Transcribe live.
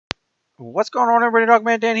What's going on, everybody?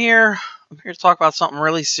 Dogman Dan here. I'm here to talk about something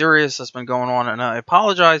really serious that's been going on, and I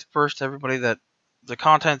apologize first to everybody that the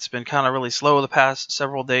content's been kind of really slow the past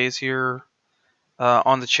several days here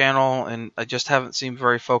on the channel, and I just haven't seemed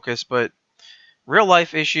very focused. But real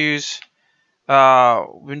life issues.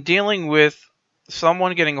 Been dealing with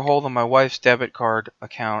someone getting a hold of my wife's debit card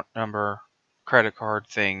account number, credit card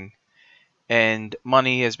thing, and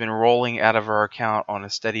money has been rolling out of her account on a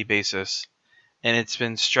steady basis, and it's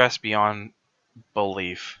been stressed beyond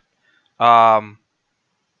belief. I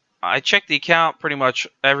checked the account pretty much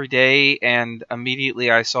every day, and immediately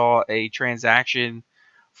I saw a transaction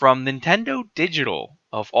from Nintendo Digital,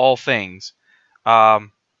 of all things.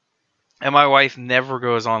 Um, and my wife never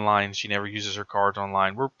goes online. She never uses her cards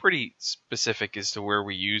online. We're pretty specific as to where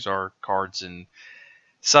we use our cards and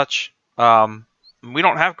such. We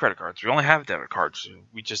don't have credit cards. We only have debit cards.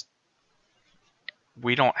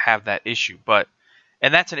 We don't have that issue.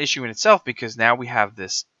 And that's an issue in itself because now we have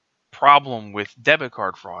this problem with debit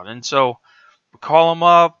card fraud. And so we call them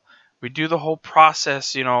up, we do the whole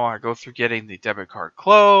process. I go through getting the debit card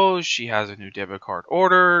closed. She has a new debit card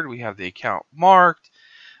ordered. We have the account marked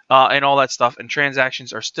and all that stuff. And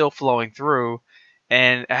transactions are still flowing through.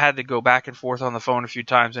 And I had to go back and forth on the phone a few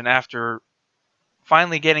times. And after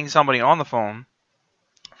finally getting somebody on the phone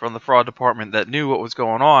from the fraud department that knew what was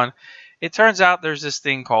going on, it turns out there's this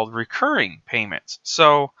thing called recurring payments.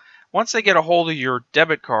 So once they get a hold of your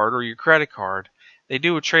debit card or your credit card, they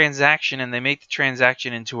do a transaction and they make the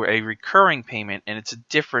transaction into a recurring payment, and it's a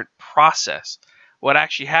different process. What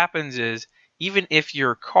actually happens is, even if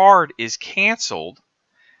your card is canceled,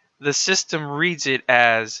 the system reads it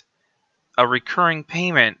as a recurring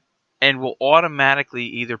payment and will automatically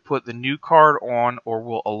either put the new card on or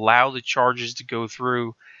will allow the charges to go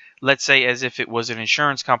through. Let's say as if it was an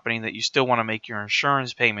insurance company that you still want to make your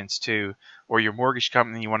insurance payments to, or your mortgage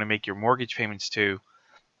company you want to make your mortgage payments to.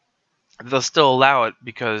 They'll still allow it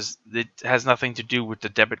because it has nothing to do with the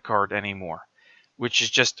debit card anymore, which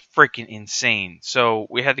is just freaking insane. So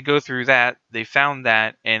we had to go through that. They found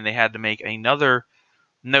that, and they had to make another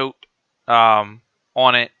note on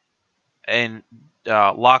it and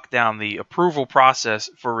lock down the approval process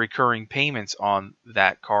for recurring payments on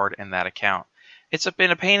that card and that account. It's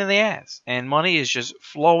been a pain in the ass, and money is just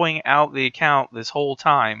flowing out the account this whole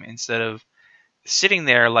time instead of sitting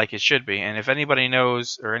there like it should be. And if anybody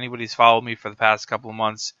knows or anybody's followed me for the past couple of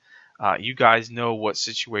months, you guys know what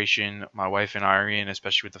situation my wife and I are in,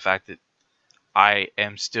 especially with the fact that I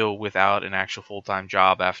am still without an actual full-time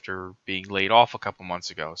job after being laid off a couple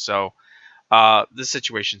months ago. So this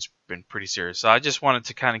situation's been pretty serious. So I just wanted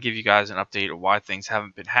to kind of give you guys an update of why things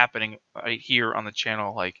haven't been happening right here on the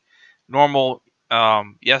channel like normal.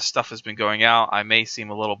 Yes, stuff has been going out. I may seem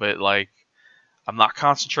a little bit like I'm not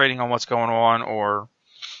concentrating on what's going on, or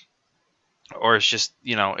it's just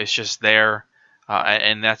it's just there,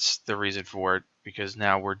 and that's the reason for it, because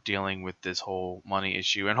now we're dealing with this whole money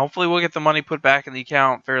issue, and hopefully we'll get the money put back in the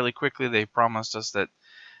account fairly quickly. They promised us that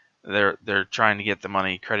they're trying to get the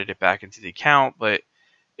money credited back into the account, but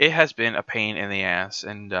it has been a pain in the ass,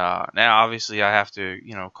 and now obviously I have to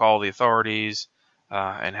call the authorities.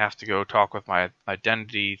 And have to go talk with my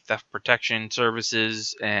identity theft protection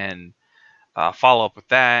services and follow up with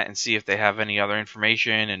that and see if they have any other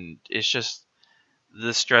information. And it's just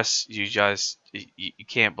the stress. You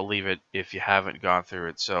can't believe it if you haven't gone through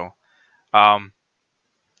it. So,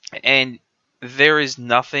 and there is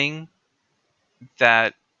nothing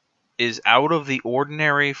that is out of the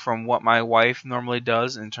ordinary from what my wife normally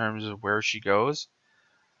does in terms of where she goes.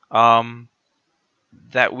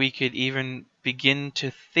 That we could even begin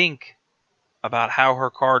to think about how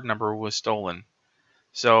her card number was stolen.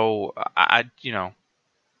 So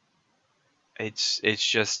it's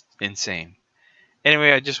just insane.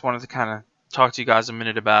 Anyway, I just wanted to kind of talk to you guys a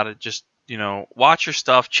minute about it. Just watch your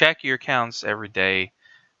stuff, check your accounts every day,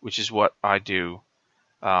 which is what I do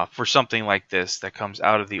for something like this that comes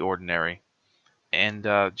out of the ordinary, and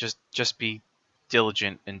just be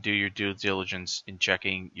diligent and do your due diligence in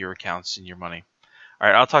checking your accounts and your money. All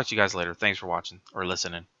right, I'll talk to you guys later. Thanks for watching or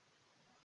listening.